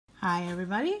Hi,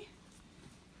 everybody.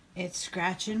 It's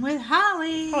Scratching with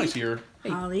Holly. Holly's here. Hey.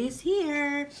 Holly's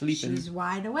here. Sleeping. She's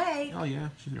wide awake. Oh, yeah.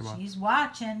 She's here. She's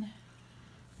watching.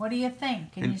 What do you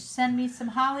think? Can you send me some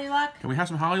Holly luck? Can we have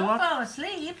some Holly Don't luck? fall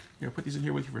asleep. Here, put these in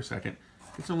here with you for a second.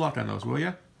 Get some luck on those, will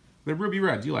you? They're ruby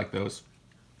reds. You like those.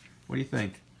 What do you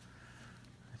think?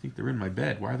 I think they're in my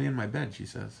bed. Why are they in my bed, she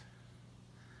says.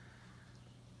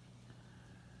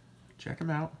 Check them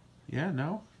out. Yeah,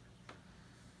 no?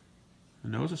 The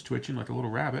nose is twitching like a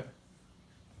little rabbit.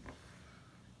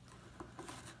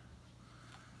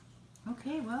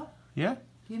 Okay, well. Yeah?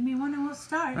 Give me one and we'll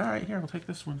start. All right, here, we'll take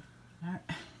this one. All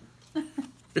right.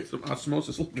 It's some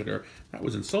osmosis. Look at her. That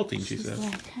was insulting, she She's says.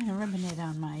 like kind of rubbing it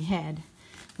on my head.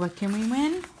 What can we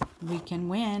win? We can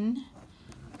win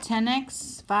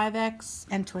 10x, 5x,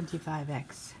 and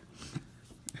 25x.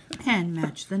 And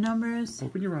match the numbers.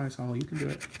 Open your eyes, Holly. You can do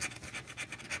it.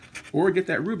 Or get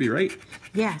that ruby, right?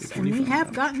 Yes, and we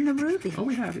have gotten the ruby. Oh,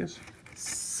 we have, yes.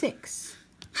 6,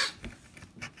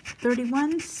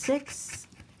 31, 6,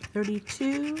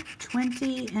 32,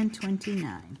 20, and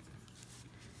 29.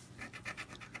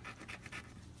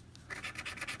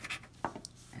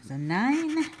 There's a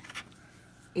 9,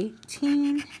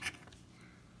 18,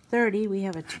 30. We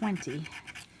have a 20,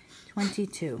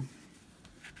 22.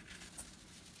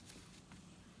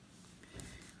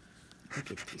 Look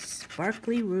at these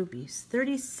sparkly rubies.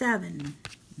 37,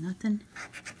 nothing.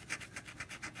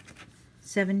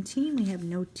 17, we have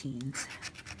no teens.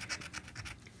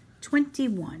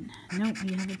 21, no,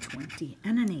 we have a 20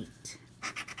 and an 8.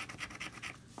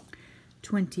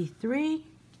 23,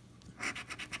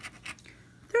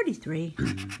 33,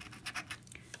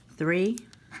 3,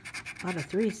 a lot of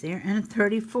 3s there, and a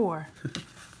 34.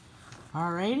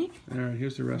 Alrighty. All right,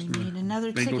 here's the rest We of need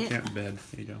another Bengal ticket. cat bed.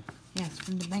 There you go. Yes,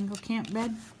 from the Bengal camp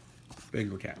bed.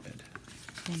 Bengal cat bed.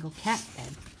 Bengal cat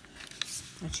bed.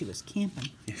 Thought she was camping.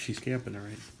 Yeah, she's camping, all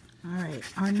right. All right,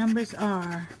 our numbers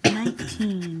are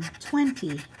 19,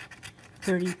 20,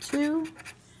 32,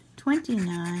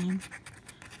 29,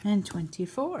 and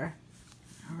 24.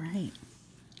 All right.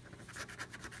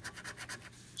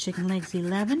 Chicken legs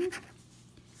 11,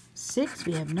 6,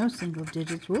 we have no single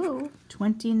digits. Whoa,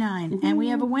 29. Ooh, and we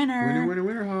have a winner. Winner, winner,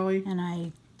 winner, Holly. And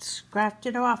I scratched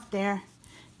it off there.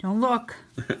 Don't look.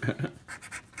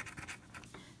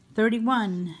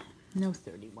 31. No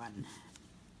 31.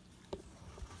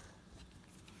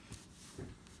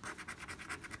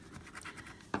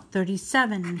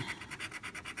 37.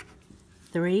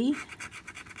 3.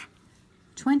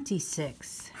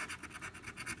 26.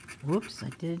 Whoops, I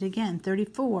did it again.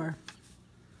 34.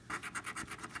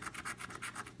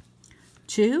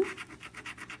 2.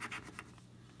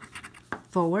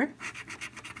 4.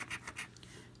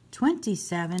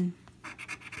 27.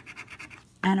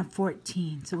 And a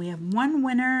 14. So we have one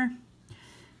winner.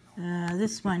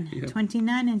 This one, yep.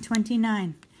 29 and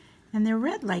 29. And they're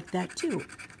red like that too.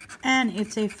 And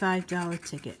it's a $5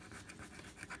 ticket.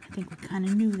 I think we kind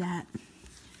of knew that.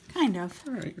 Kind of.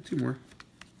 All right, 2 more.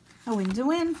 A win's a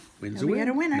win. Win's a win. We got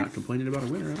a winner. Not complaining about a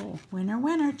winner at all. Winner,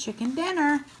 winner, chicken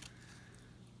dinner.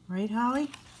 Right, Holly?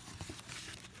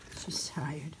 She's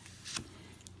tired.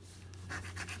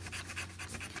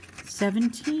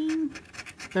 17,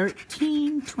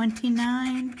 13,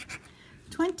 29,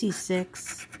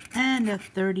 26, and a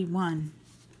 31.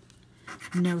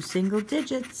 No single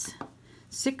digits.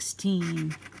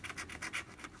 16,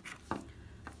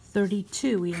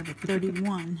 32, we have a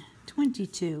 31,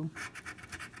 22,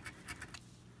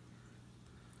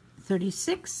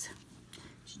 36.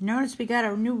 Did you notice we got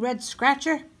a new red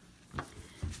scratcher?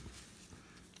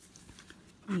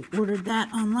 We ordered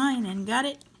that online and got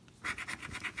it.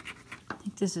 I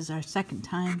think this is our second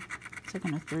or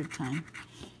third time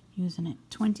using it.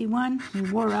 21, we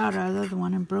wore out our other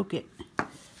one and broke it.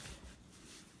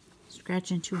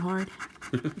 Scratching too hard.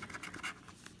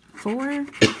 4,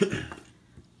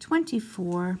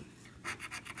 24,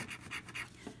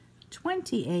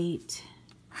 28,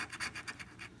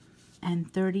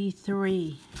 and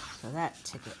 33. So that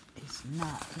ticket is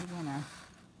not a winner.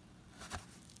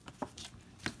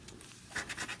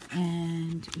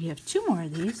 And we have 2 more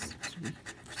of these. So we,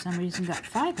 for some reason, got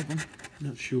 5 of them.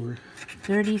 Not sure.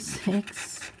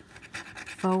 36,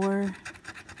 4,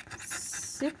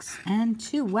 6, and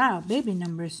 2. Wow, baby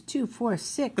numbers. 2, 4,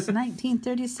 6, 19,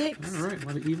 36. All right, a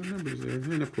lot of even numbers there.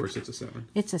 And of course, it's a 7.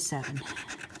 It's a 7.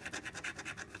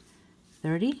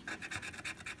 30,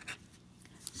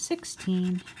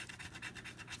 16,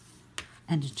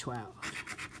 and a 12.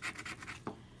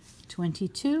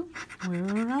 22, where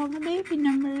are all the baby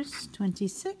numbers?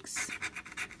 26,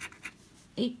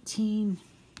 18,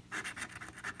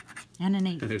 and an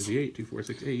 8. And there's the 8, 2, 4,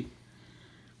 6, 8.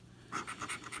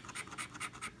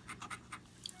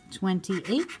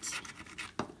 28,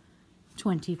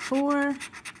 24,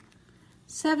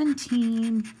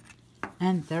 17,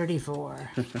 and 34.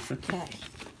 Okay.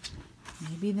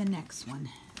 Maybe the next one.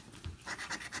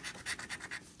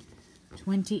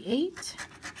 28,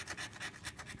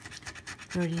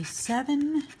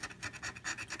 37,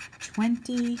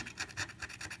 20,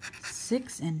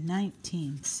 6, and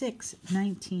 19. 6,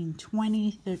 19,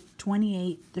 20,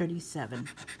 28, 37.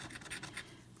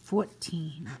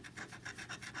 14,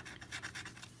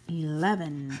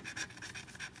 11,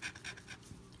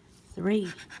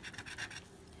 3,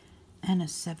 and a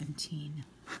 17.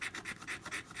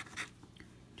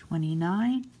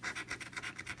 29,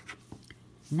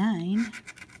 9,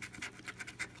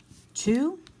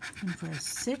 2, and for a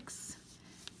 6.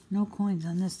 No coins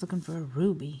on this, looking for a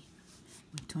ruby.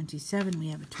 With 27, we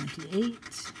have a 28,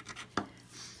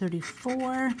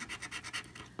 34,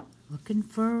 looking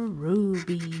for a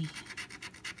ruby.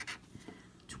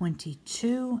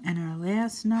 22, and our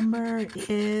last number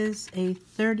is a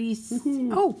 30.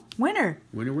 Oh, winner.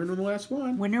 Winner, winner, the last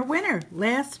one. Winner, winner.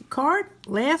 Last card,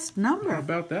 last number. How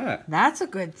about that? That's a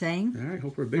good thing. All right,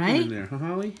 hope for a big Right? one in there. Huh,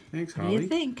 Holly? Thanks, Holly. What do you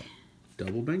think?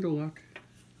 Double Bengal luck.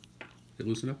 Did it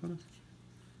loosen up on us?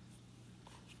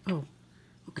 Oh,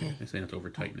 okay. I say not to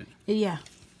over tighten it. Yeah,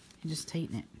 you just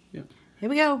tighten it. Yeah. Here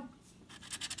we go.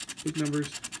 Big numbers.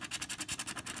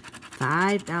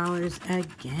 $5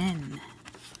 again.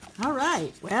 All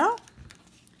right, well,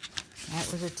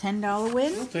 that was a $10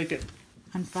 win I'll take it.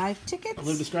 on 5 tickets. I'll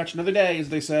live to scratch another day, as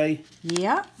they say.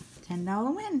 Yep,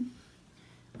 $10 win.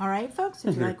 All right, folks,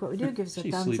 if you like what we do, give us a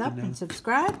She's thumbs sleeping up now. and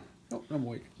subscribe. Oh, I'm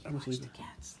awake. I'm Watch asleep. the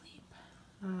cat sleep.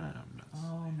 I'm not.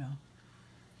 Oh, no.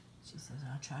 She says,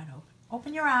 I'll try to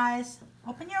open your eyes.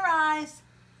 Open your eyes.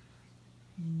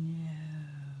 No,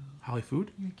 Holly,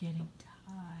 food? you're getting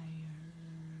tired.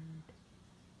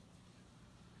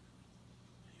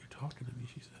 You're talking to me,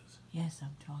 she says. Yes,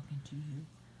 I'm talking to you.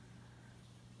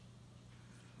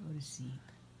 Go to sleep.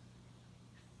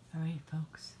 All right,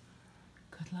 folks.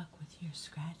 Good luck with your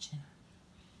scratching.